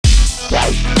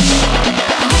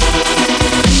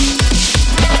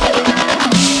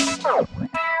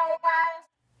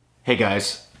Hey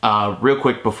guys, real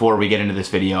quick before we get into this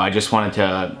video, I just wanted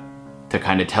to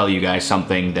kind of tell you guys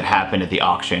something that happened at the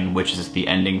auction, which is the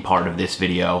ending part of this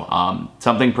video.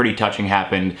 Something pretty touching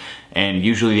happened, and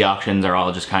usually the auctions are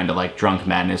all just kind of like drunk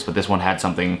madness, but this one had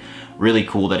something really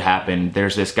cool that happened.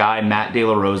 There's this guy, Matt De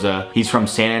La Rosa. He's from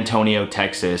San Antonio,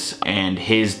 Texas, and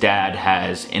his dad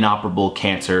has inoperable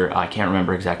cancer. I can't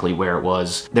remember exactly where it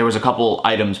was. There was a couple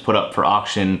items put up for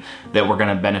auction that were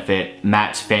gonna benefit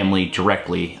Matt's family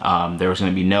directly. There was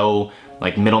gonna be no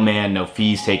like middleman, no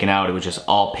fees taken out. It was just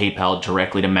all PayPal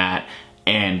directly to Matt.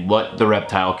 And what the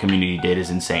reptile community did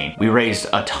is insane. We raised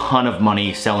a ton of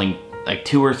money selling like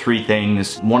 2 or 3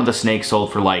 things. One of the snakes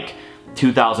sold for like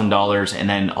 $2,000, and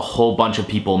then a whole bunch of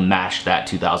people matched that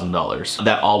 $2,000.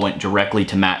 That all went directly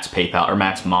to Matt's PayPal, or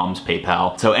Matt's mom's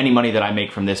PayPal. So any money that I make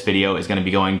from this video is gonna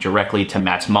be going directly to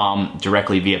Matt's mom,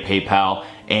 directly via PayPal.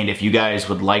 And if you guys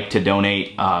would like to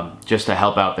donate just to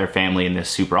help out their family in this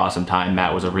super awesome time,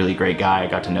 Matt was a really great guy. I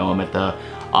got to know him at the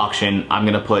auction. I'm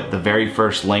gonna put the very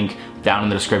first link down in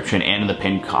the description, and in the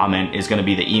pinned comment is gonna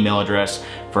be the email address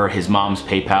for his mom's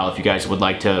PayPal. If you guys would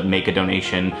like to make a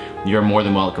donation, you're more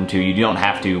than welcome to. You don't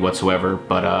have to whatsoever,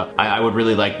 but I would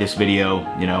really like this video.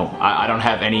 You know, I don't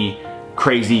have any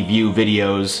crazy view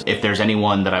videos. If there's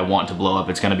anyone that I want to blow up,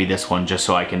 it's gonna be this one, just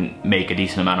so I can make a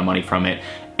decent amount of money from it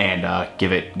and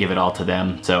give it all to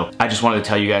them. So I just wanted to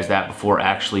tell you guys that before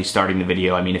actually starting the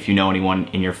video. I mean, if you know anyone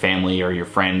in your family or your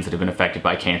friends that have been affected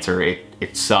by cancer,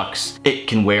 it sucks. It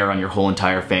can wear on your whole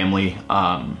entire family.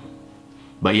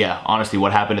 But yeah, honestly,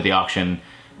 what happened at the auction,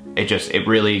 it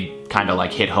really kind of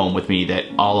like hit home with me that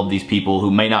all of these people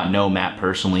who may not know Matt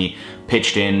personally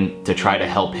pitched in to try to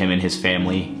help him and his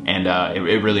family, and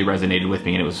it really resonated with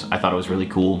me, and I thought it was really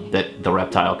cool that the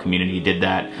reptile community did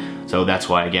that. So that's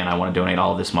why, again, I want to donate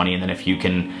all of this money, and then if you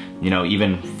can, you know,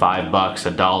 even $5,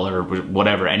 $1,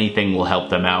 whatever, anything will help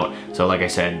them out. So like I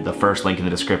said, the first link in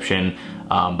the description.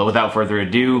 But without further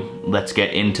ado, let's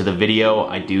get into the video.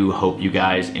 I do hope you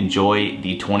guys enjoy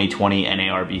the 2020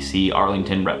 NARBC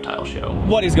Arlington Reptile Show.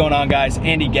 What is going on, guys?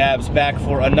 ANDYGABBS back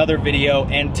for another video,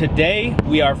 and today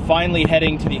we are finally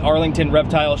heading to the Arlington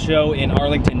Reptile Show in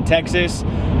Arlington, Texas.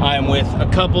 I'm with a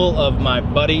couple of my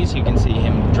buddies. You can see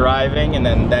him driving and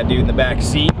then that dude in the back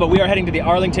seat. But we are heading to the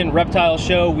Arlington Reptile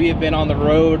Show. We have been on the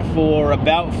road for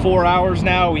about 4 hours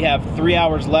now. We have 3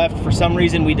 hours left. For some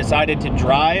reason, we decided to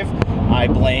drive. I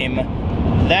blame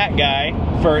that guy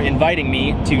for inviting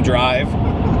me to drive.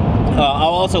 I'll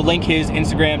also link his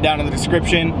Instagram down in the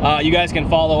description. You guys can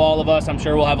follow all of us. I'm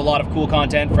sure we'll have a lot of cool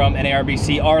content from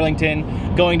NARBC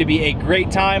Arlington. Going to be a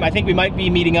great time. I think we might be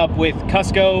meeting up with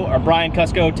Cusco, or Brian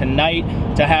Cusco, tonight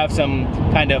to have some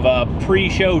kind of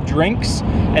pre-show drinks.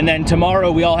 And then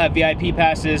tomorrow we all have VIP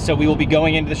passes, so we will be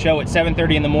going into the show at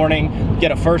 7:30 in the morning,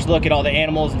 get a first look at all the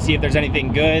animals and see if there's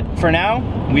anything good. For now,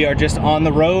 we are just on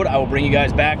the road. I will bring you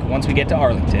guys back once we get to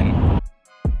Arlington.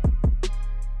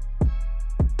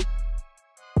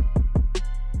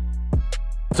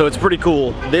 So it's pretty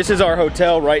cool. This is our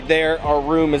hotel right there. Our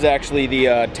room is actually the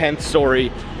 10th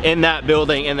story in that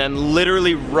building, and then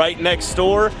literally right next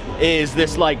door is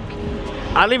this, like,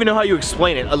 I don't even know how you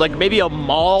explain it, like maybe a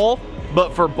mall,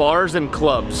 but for bars and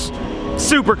clubs.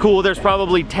 Super cool. There's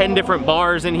probably 10 different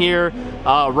bars in here.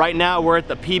 Right now we're at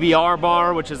the PBR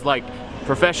bar, which is like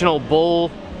professional bull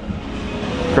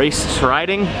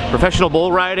riding,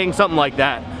 something like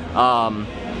that.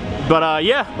 But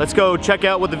yeah, let's go check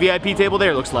out what the VIP table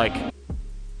there looks like.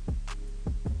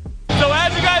 So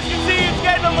as you guys can see, it's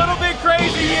getting a little bit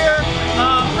crazy here.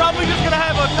 Probably just gonna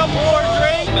have a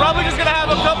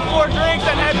couple more drinks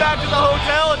and head back to the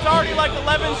hotel. It's already like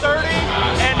 11:30,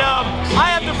 and I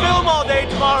have to film all day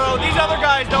tomorrow. These other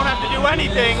guys don't have to do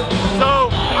anything, so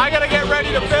I gotta get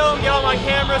ready to film, get all my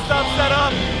camera stuff set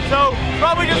up. So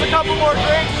probably just a couple more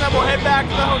drinks, and then we'll head back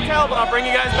to the hotel, but I'll bring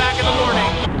you guys back in the morning.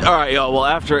 All right, y'all, well,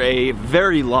 after a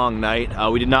very long night,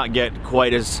 we did not get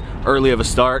quite as early of a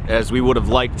start as we would have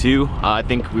liked to. I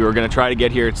think we were gonna try to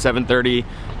get here at 7:30,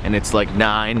 and it's like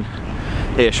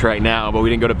 9-ish right now, but we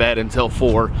didn't go to bed until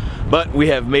 4. But we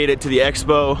have made it to the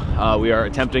expo. We are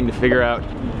attempting to figure out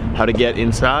how to get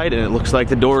inside, and it looks like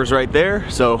the door is right there,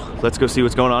 so let's go see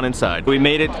what's going on inside. We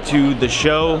made it to the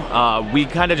show. We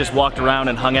kind of just walked around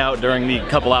and hung out during the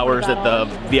couple hours that the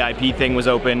VIP thing was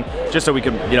open, just so we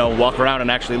could, you know, walk around and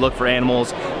actually look for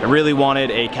animals. I really wanted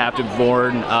a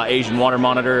captive-born Asian water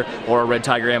monitor or a red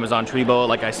tiger Amazon tree boa,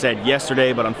 like I said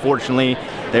yesterday, but unfortunately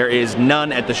there is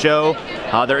none at the show.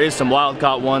 There is some wild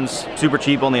caught ones, super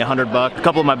cheap, only $100 bucks. A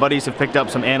couple of my buddies have picked up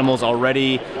some animals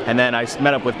already, and then I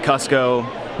met up with Cusco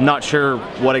Not sure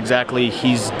what exactly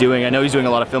he's doing. I know he's doing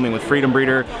a lot of filming with Freedom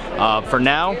Breeder. For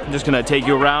now, I'm just gonna take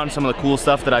you around some of the cool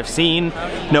stuff that I've seen.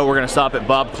 No, we're gonna stop at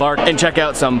Bob Clark and check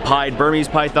out some pied Burmese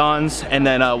pythons, and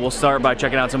then we'll start by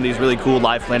checking out some of these really cool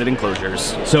live planted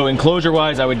enclosures. So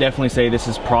enclosure-wise, I would definitely say this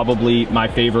is probably my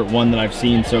favorite one that I've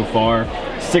seen so far.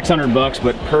 600 bucks,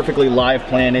 but perfectly live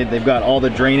planted. They've got all the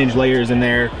drainage layers in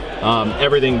there.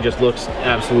 Everything just looks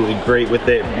absolutely great with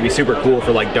it. It'd be super cool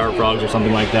for like dart frogs or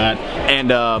something like that.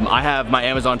 And I have my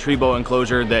Amazon tree boa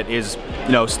enclosure that is,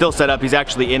 you know, still set up. He's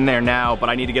actually in there now, but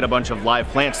I need to get a bunch of live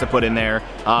plants to put in there.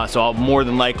 So I'll more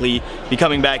than likely be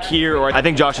coming back here, or I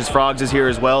think Josh's Frogs is here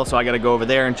as well, so I gotta go over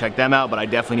there and check them out, but I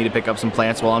definitely need to pick up some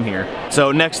plants while I'm here.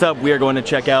 So next up, we are going to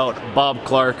check out Bob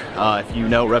Clark. If you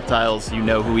know reptiles, you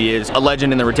know who he is. A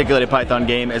legend in the reticulated python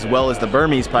game, as well as the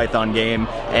Burmese python game,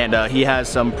 and he has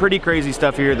some pretty crazy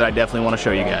stuff here that I definitely want to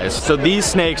show you guys. So these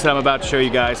snakes that I'm about to show you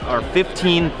guys are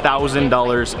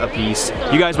 $15,000 a piece.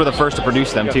 You guys were the first to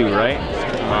produce them too, right?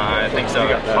 I think so.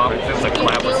 It's a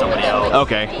collab with somebody else.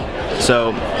 Okay,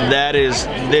 so that is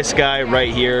this guy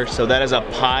right here. So that is a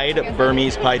pied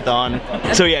Burmese python.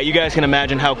 So yeah, you guys can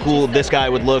imagine how cool this guy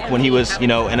would look when he was, you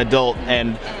know, an adult.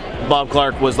 And Bob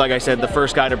Clark was, like I said, the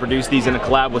first guy to produce these in a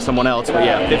collab with someone else. But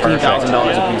yeah, $15,000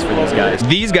 a piece for these guys.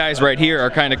 These guys right here are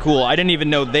kind of cool. I didn't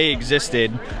even know they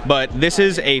existed, but this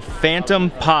is a phantom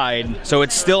pied. So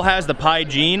it still has the pied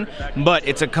gene, but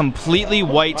it's a completely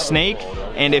white snake.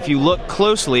 And if you look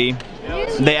closely,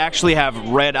 they actually have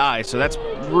red eyes. So that's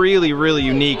really, really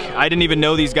unique. I didn't even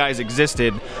know these guys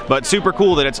existed, but super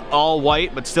cool that it's all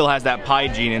white, but still has that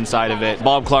pied gene inside of it.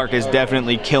 Bob Clark is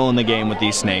definitely killing the game with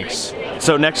these snakes.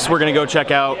 So next we're gonna go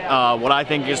check out what I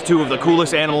think is two of the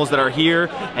coolest animals that are here,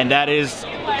 and that is,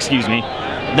 excuse me,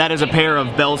 that is a pair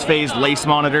of Bell's Phase lace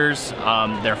monitors.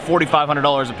 They're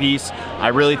 $4,500 a piece. I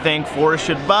really think Forrest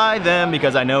should buy them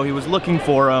because I know he was looking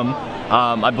for them.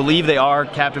 I believe they are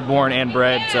captive born and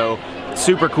bred, so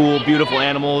super cool, beautiful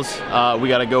animals. We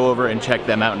gotta go over and check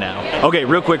them out now. Okay,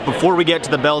 real quick, before we get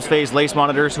to the Bell's Phase lace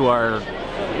monitors, who are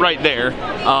right there,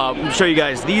 I'll show you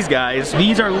guys these guys.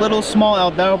 These are little small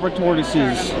Aldabra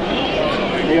tortoises.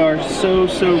 They are so,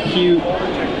 so cute.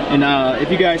 And if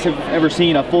you guys have ever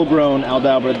seen a full-grown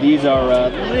Aldabra, these are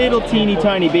little teeny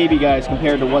tiny baby guys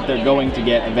compared to what they're going to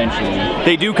get eventually.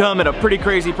 They do come at a pretty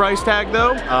crazy price tag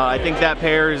though. I think that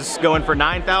pair is going for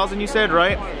 $9,000, you said,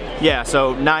 right? Yeah,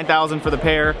 so $9,000 for the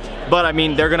pair. But I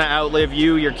mean, they're gonna outlive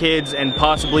you, your kids, and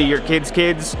possibly your kids'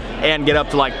 kids, and get up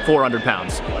to like 400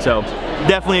 pounds. So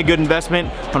definitely a good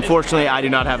investment. Unfortunately, I do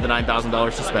not have the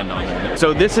 $9,000 to spend on them.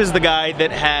 So this is the guy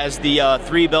that has the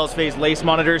 3 Bell's Phase lace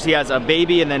monitors. He has a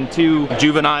baby and then 2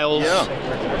 juveniles. Yeah.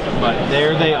 But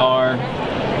there they are.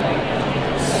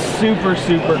 Super,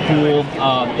 super cool.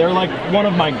 They're like one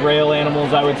of my grail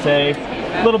animals, I would say.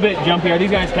 A little bit jumpy. Are these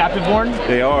guys captive born?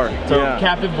 They are. So yeah.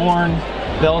 Captive born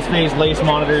Bell's Phase lace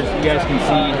monitors. You guys can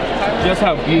see just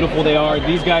how beautiful they are.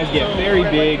 These guys get very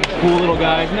big, cool little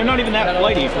guys, and they're not even that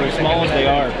flighty for as small as they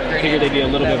are. I figured they'd be a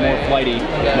little bit more flighty,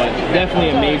 but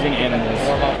definitely amazing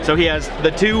animals. So he has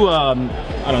the 2, I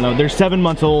don't know, they're 7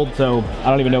 months old, so I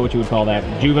don't even know what you would call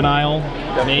that. Juvenile,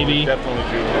 maybe. Definitely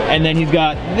juvenile. And then he's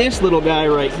got this little guy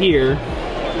right here.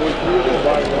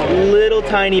 Little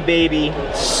tiny baby,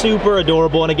 super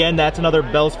adorable, and again, that's another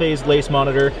Bell's Phase lace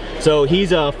monitor. So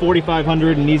he's a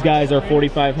 4,500, and these guys are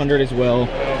 4,500 as well.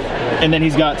 And then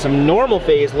he's got some normal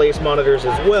phase lace monitors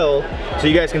as well, so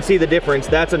you guys can see the difference.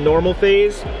 That's a normal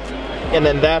phase, and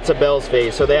then that's a Bell's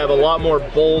Phase. So they have a lot more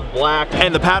bold black,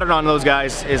 and the pattern on those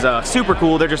guys is super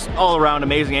cool. They're just all around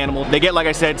amazing animals. They get, like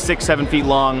I said, 6-7 feet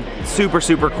long. Super,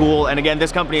 super cool. And again,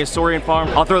 this company is Saurian Farm.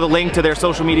 I'll throw the link to their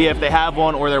social media if they have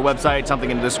one, or their website,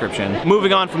 something in the description.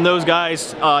 Moving on from those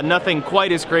guys, nothing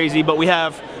quite as crazy, but we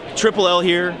have Triple L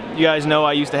here. You guys know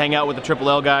I used to hang out with the Triple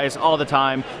L guys all the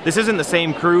time. This isn't the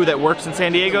same crew that works in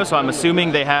San Diego, so I'm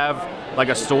assuming they have like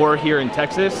a store here in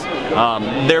Texas.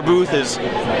 Their booth is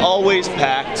always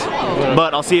packed,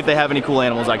 but I'll see if they have any cool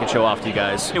animals I can show off to you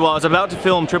guys. Well, I was about to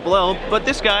film Triple L, but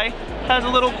this guy has a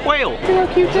little quail. Look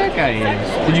how cute that guy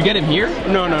is. Did you get him here?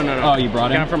 No. Oh, you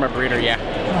brought him? Got him from a breeder, yeah.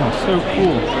 Oh, so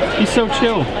cool. He's so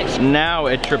chill. Now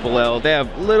at Triple L, they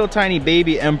have little tiny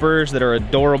baby emperors that are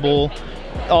adorable.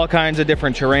 All kinds of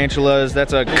different tarantulas.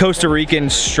 That's a Costa Rican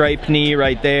striped knee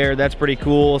right there. That's pretty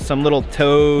cool. Some little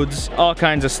toads, all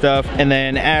kinds of stuff. And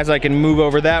then as I can move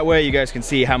over that way, you guys can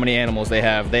see how many animals they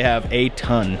have. They have a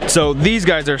ton. So these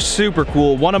guys are super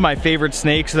cool. One of my favorite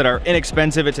snakes that are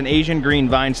inexpensive. It's an Asian green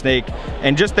vine snake,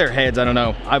 and just their heads, I don't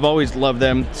know. I've always loved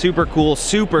them. Super cool,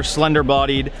 super slender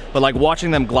bodied, but like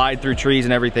watching them glide through trees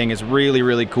and everything is really,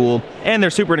 really cool. And they're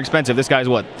super inexpensive. This guy's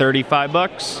what, 35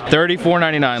 bucks?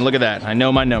 $34.99, look at that. I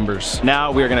know my numbers.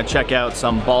 Now we're gonna check out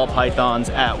some ball pythons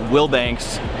at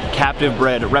Wilbank's captive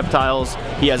bred reptiles.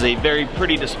 He has a very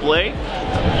pretty display,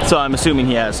 so I'm assuming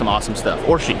he has some awesome stuff.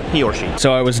 Or she, he or she.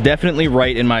 So I was definitely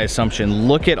right in my assumption.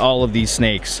 Look at all of these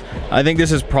snakes. I think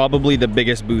this is probably the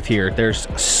biggest booth here. There's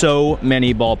so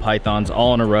many ball pythons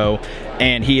all in a row,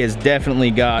 and he has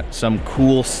definitely got some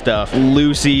cool stuff.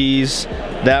 Lucy's,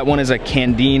 that one is a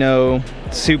Candino.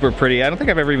 Super pretty. I don't think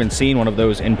I've ever even seen one of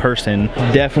those in person.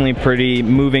 Definitely pretty.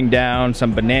 Moving down,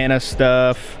 some banana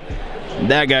stuff.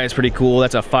 That guy is pretty cool.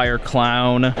 That's a fire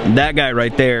clown. That guy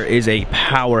right there is a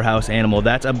powerhouse animal.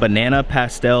 That's a banana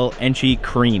pastel Enchi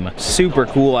cream. Super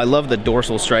cool. I love the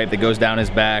dorsal stripe that goes down his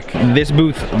back. This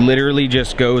booth literally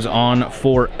just goes on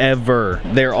forever.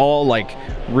 They're all like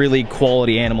really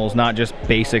quality animals, not just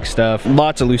basic stuff.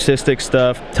 Lots of leucistic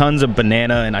stuff, tons of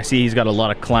banana, and I see he's got a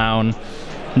lot of clown.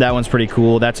 That one's pretty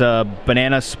cool. That's a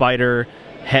banana spider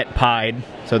het pied,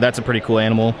 so that's a pretty cool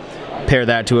animal. Pair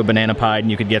that to a banana pied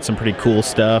and you could get some pretty cool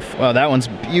stuff. Wow, that one's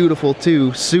beautiful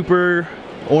too. Super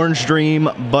Orange Dream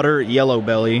Butter Yellow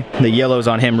Belly. The yellows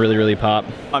on him really pop.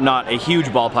 I'm not a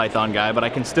huge ball python guy, but I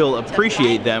can still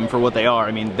appreciate them for what they are.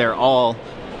 I mean, they're all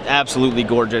absolutely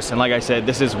gorgeous, and like I said,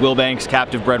 this is Wilbank's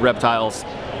captive bred reptiles.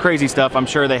 Crazy stuff. I'm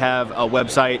sure they have a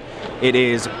website. It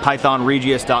is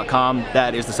pythonregius.com.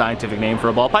 That is the scientific name for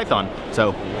a ball python.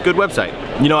 So, good website.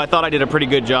 You know, I thought I did a pretty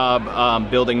good job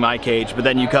building my cage, but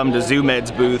then you come to ZooMed's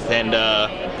booth and I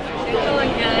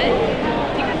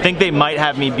think they might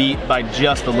have me beat by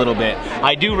just a little bit.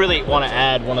 I do really want to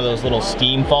add one of those little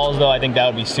steam falls though. I think that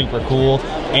would be super cool.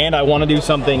 And I want to do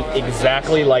something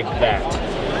exactly like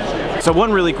that. So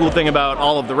one really cool thing about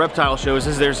all of the reptile shows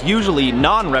is there's usually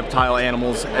non-reptile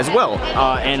animals as well.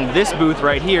 And this booth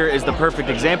right here is the perfect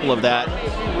example of that.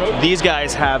 These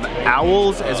guys have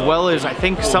owls as well as I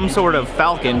think some sort of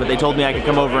falcon, but they told me I could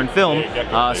come over and film.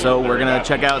 So we're gonna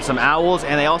check out some owls,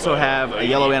 and they also have a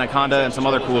yellow anaconda and some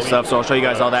other cool stuff, so I'll show you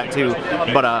guys all that too.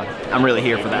 But I'm really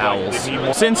here for the owls.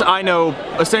 Since I know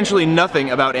essentially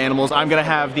nothing about animals, I'm gonna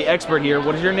have the expert here.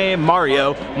 What is your name?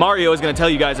 Mario. Mario is gonna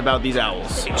tell you guys about these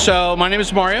owls. So my name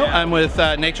is Mario. I'm with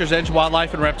Nature's Edge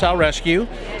Wildlife and Reptile Rescue.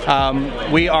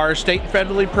 We are state and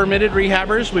federally permitted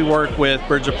rehabbers. We work with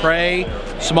birds of prey,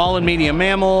 small and medium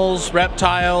mammals,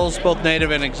 reptiles, both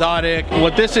native and exotic.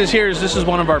 What this is here is this is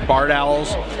one of our barred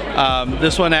owls.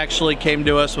 This one actually came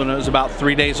to us when it was about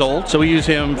 3 days old. So we use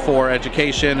him for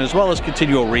education as well as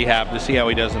continual rehab to see how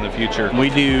he does in the future. We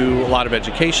do a lot of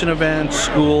education events,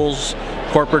 schools,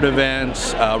 corporate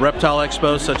events, reptile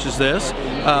expos such as this.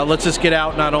 Lets us get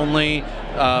out not only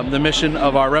the mission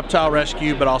of our reptile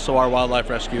rescue, but also our wildlife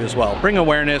rescue as well. Bring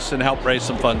awareness and help raise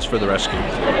some funds for the rescue.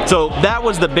 So that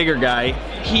was the bigger guy.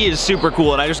 He is super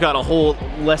cool, and I just got a whole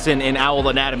lesson in owl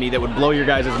anatomy that would blow your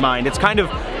guys' mind. It's kind of,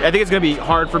 I think it's gonna be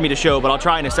hard for me to show, but I'll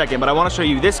try in a second. But I wanna show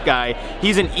you this guy.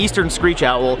 He's an eastern screech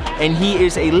owl, and he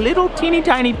is a little teeny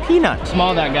tiny peanut.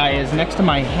 Small that guy is next to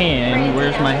my hand.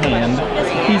 Where's my hand?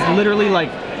 He's literally like,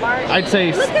 I'd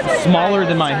say smaller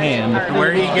than my hand.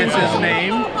 Where he gets his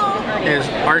name is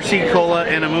RC Cola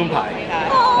and a moon pie.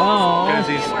 Oh, because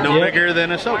he's no bigger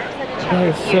than a soda. That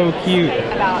is so cute.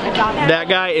 That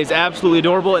guy is absolutely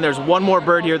adorable, and there's one more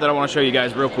bird here that I want to show you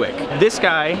guys real quick. This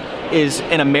guy is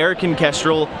an American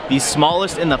kestrel, the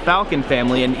smallest in the falcon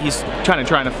family, and he's trying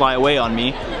to fly away on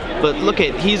me. But look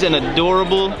at, he's an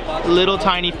adorable little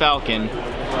tiny falcon.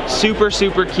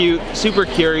 Super cute, super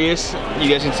curious. You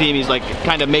guys can see him, he's like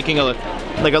kind of making a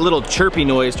little chirpy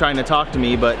noise trying to talk to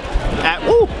me, but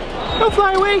ooh, don't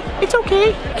fly away, it's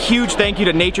okay. Huge thank you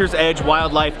to Nature's Edge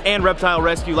Wildlife and Reptile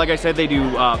Rescue. Like I said, they do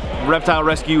reptile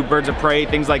rescue, birds of prey,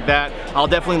 things like that. I'll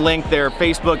definitely link their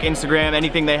Facebook, Instagram,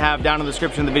 anything they have down in the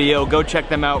description of the video. Go check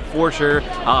them out for sure.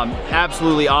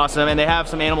 Absolutely awesome. And they have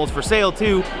some animals for sale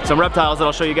too, some reptiles that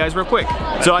I'll show you guys real quick.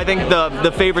 So I think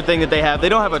the favorite thing that they have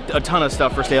don't have a ton of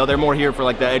stuff for sale. They're more here for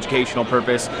like the educational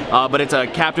purpose, but it's a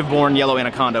captive born yellow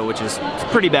anaconda, which is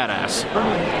pretty badass.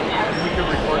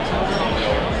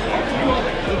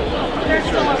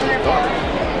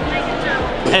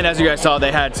 And as you guys saw,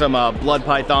 they had some blood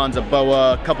pythons, a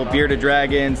boa, a couple bearded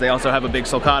dragons. They also have a big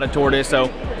sulcata tortoise, so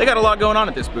they got a lot going on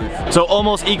at this booth. So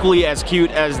almost equally as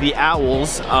cute as the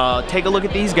owls, take a look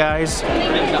at these guys.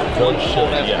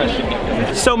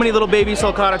 So many little baby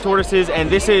sulcata tortoises, and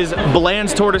this is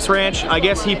Bland's Tortoise Ranch. I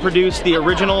guess he produced the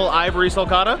original ivory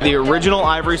sulcata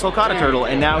turtle,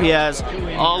 and now he has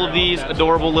all of these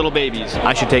adorable little babies.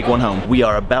 I should take one home. We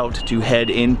are about to head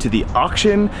into the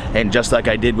auction, and just like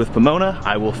I did with Pomona,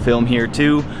 I will film here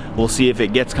too. We'll see if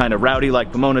it gets kind of rowdy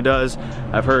like Pomona does.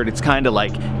 I've heard it's kind of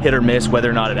like hit or miss whether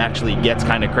or not it actually gets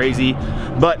kind of crazy.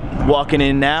 But walking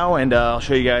in now, and I'll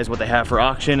show you guys what they have for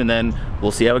auction, and then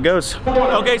we'll see how it goes.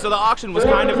 Okay, so the auction was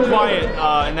kind of quiet,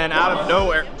 and then out of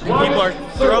nowhere, people are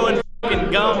throwing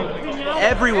f***ing gum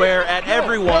everywhere at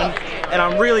everyone, and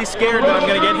I'm really scared that I'm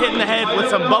gonna get hit in the head with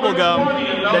some bubble gum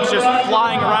that's just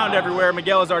flying around everywhere.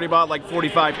 Miguel has already bought like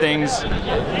 45 things.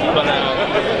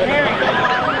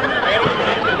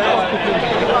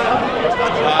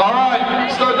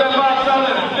 Alright, start that box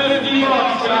selling. $50,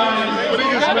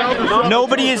 guys.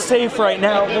 Nobody is safe right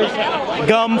now. There's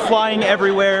gum flying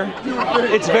everywhere.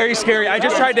 It's very scary. I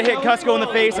just tried to hit Cusco in the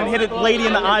face and hit a lady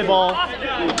in the eyeball,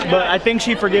 but I think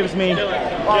she forgives me.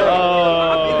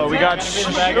 Oh, we got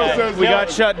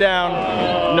shut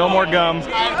down. No more gum.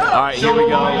 All right, here we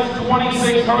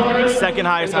go. Second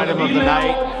highest item of the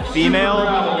night. Female,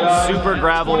 super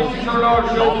gravel,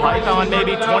 python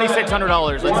maybe,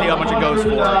 $2,600. Let's see how much it goes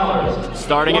for.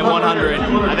 Starting at 100.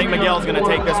 I think Miguel's gonna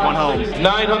take this one home.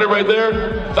 900 right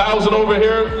there, 1,000 over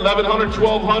here, 1,100,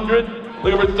 1,200.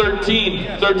 Look over 13,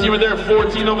 13 right there,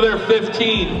 14 over there,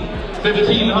 15,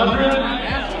 1,500,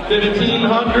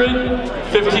 1,500,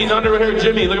 1,500 right here,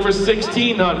 Jimmy. Look over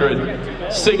 1,600,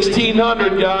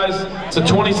 1,600 guys. It's a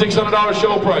 $2,600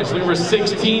 show price. Look over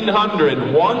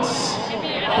 1,600 once.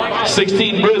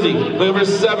 16 Brizzy, look over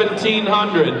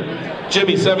 1,700.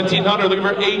 Jimmy, 1,700, look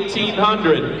over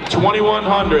 1,800.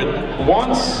 2,100,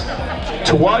 once,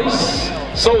 twice.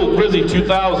 Sold, Brizzy,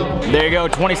 2,000. There you go,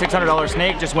 $2,600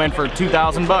 snake just went for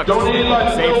 2,000 bucks.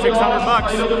 Saved 600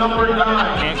 bucks.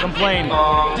 Can't complain.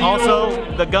 Also,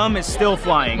 the gum is still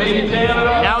flying.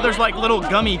 Now there's like little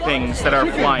gummy things that are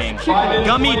flying.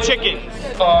 Gummy chickens.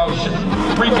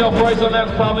 Retail price on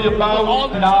that's probably about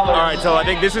 $1. Alright, so I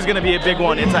think this is gonna be a big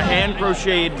one. It's a hand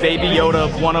crocheted Baby Yoda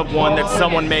one of one that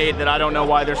someone made that I don't know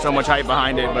why there's so much hype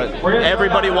behind it, but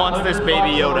everybody wants this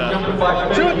Baby Yoda.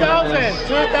 2,000!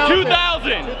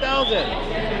 2,000!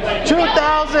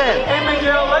 2,000! Hey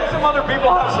Miguel, let some other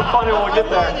people have some fun and we'll get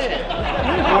there.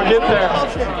 We'll get there.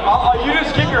 You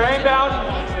just keep your hand down.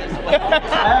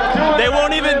 They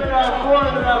won't even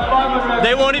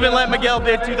let Miguel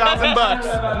bid 2,000 bucks.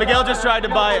 Miguel just tried to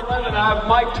buy it. I have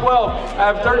Mike 12,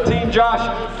 I have 13 Josh,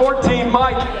 14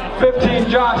 Mike, 15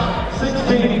 Josh,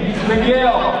 16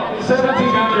 Miguel,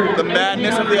 1,700. The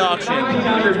madness of the auction.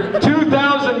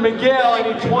 2,000 Miguel, I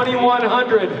need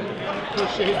 2,100.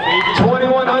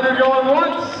 2,100 going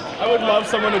once. I would love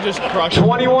someone to just crush it.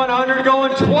 2,100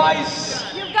 going twice.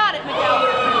 You've got it, Miguel.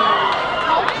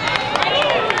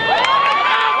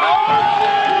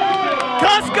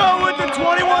 Cusco with the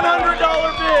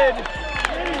 $2,100 bid.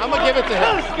 I'm gonna give it to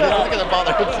him. This is gonna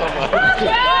bother him so much.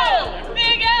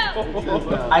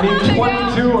 I need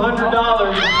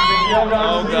 $2,200.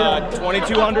 Oh God,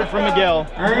 $2,200 from Miguel.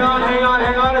 Hang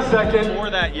on a second. For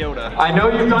that Yoda. I know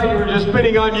you thought you were just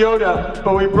bidding on Yoda,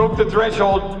 but we broke the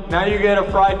threshold. Now you get a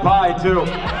fried pie too.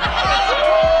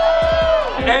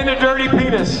 And a dirty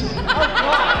penis.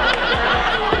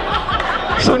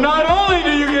 So not only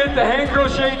do you get the hand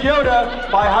crocheted Yoda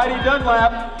by Heidi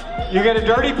Dunlap, you get a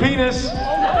dirty penis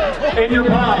in your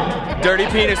pie. Dirty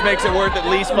penis makes it worth at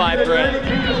least $5 grand.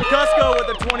 Cusco with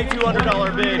a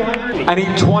 $2,200 bid. I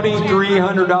need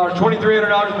 $2,300.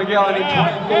 $2,300, Miguel. I need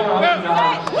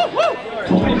 $2,400.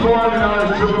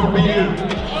 $2,400, Triple B.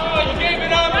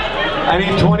 I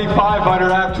need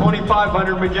 $2,500. I have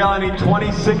 $2,500, Miguel. I need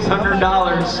 $2,600.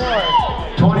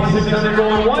 $2,600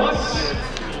 going once.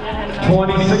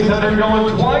 $2,600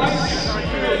 going twice.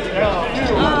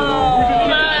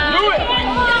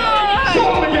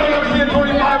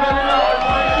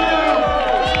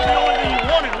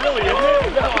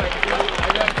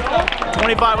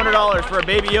 $2,500 for a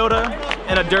Baby Yoda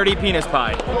and a dirty penis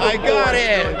pie. I got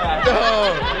it.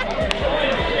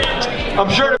 I'm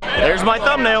sure. There's my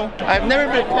thumbnail. I've never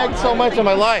been pegged so much in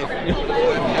my life.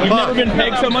 You've never been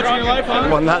pegged so much in your life, huh?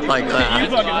 Well, not like that. You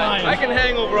fucking lying. I can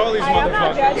hang over all these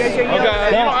motherfuckers. Okay,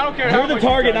 I don't care how You're the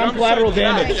target, I'm collateral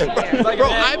damage. Bro,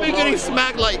 I've been getting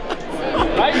smacked like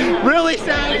really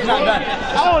savage. Oh,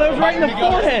 that was right in the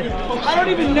forehead. I don't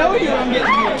even know you. I'm getting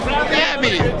Damn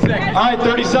me. All right,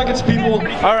 30 seconds, people.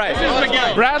 All right,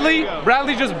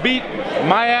 Bradley just beat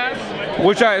my ass,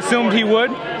 which I assumed he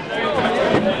would.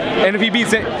 And if he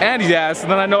beats Andy's ass,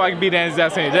 then I know I can beat Andy's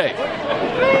ass any day.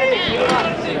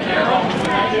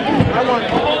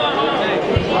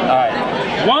 All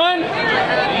right, 1,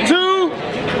 2,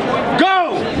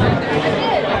 go!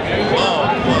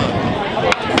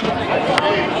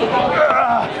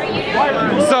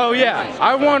 So yeah,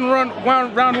 I won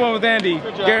round one with Andy,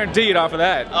 guaranteed off of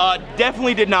that.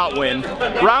 Definitely did not win.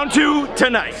 Round 2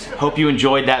 tonight. Hope you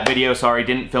enjoyed that video. Sorry,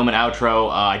 didn't film an outro.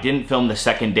 I didn't film the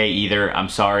second day either. I'm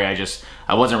sorry, I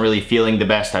I wasn't really feeling the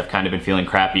best. I've kind of been feeling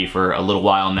crappy for a little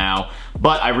while now.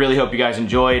 But I really hope you guys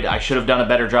enjoyed. I should have done a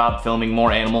better job filming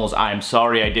more animals. I'm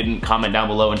sorry I didn't. Comment down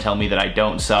below and tell me that I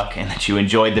don't suck and that you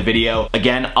enjoyed the video.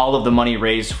 Again, all of the money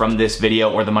raised from this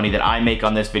video, or the money that I make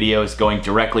on this video, is going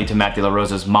directly to Matt De La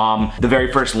Rosa's mom. The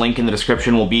very first link in the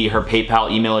description will be her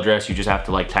PayPal email address. You just have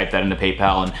to like type that into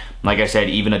PayPal, and like I said,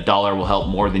 even $1 will help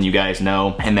more than you guys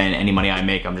know. And then any money I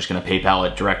make, I'm just gonna PayPal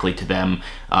it directly to them.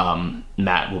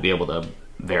 Matt will be able to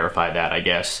verify that, I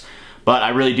guess. But I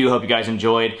really do hope you guys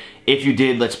enjoyed. If you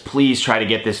did, let's please try to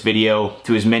get this video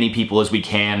to as many people as we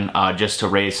can, just to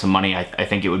raise some money. I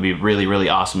think it would be really, really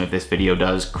awesome if this video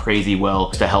does crazy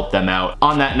well to help them out.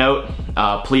 On that note,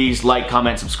 please like,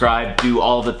 comment, subscribe, do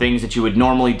all the things that you would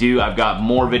normally do. I've got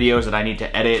more videos that I need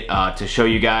to edit to show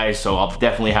you guys, so I'll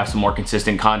definitely have some more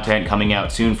consistent content coming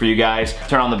out soon for you guys.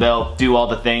 Turn on the bell, do all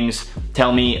the things.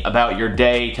 Tell me about your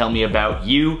day, tell me about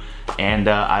you, and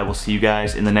I will see you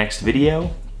guys in the next video.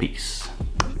 Peace.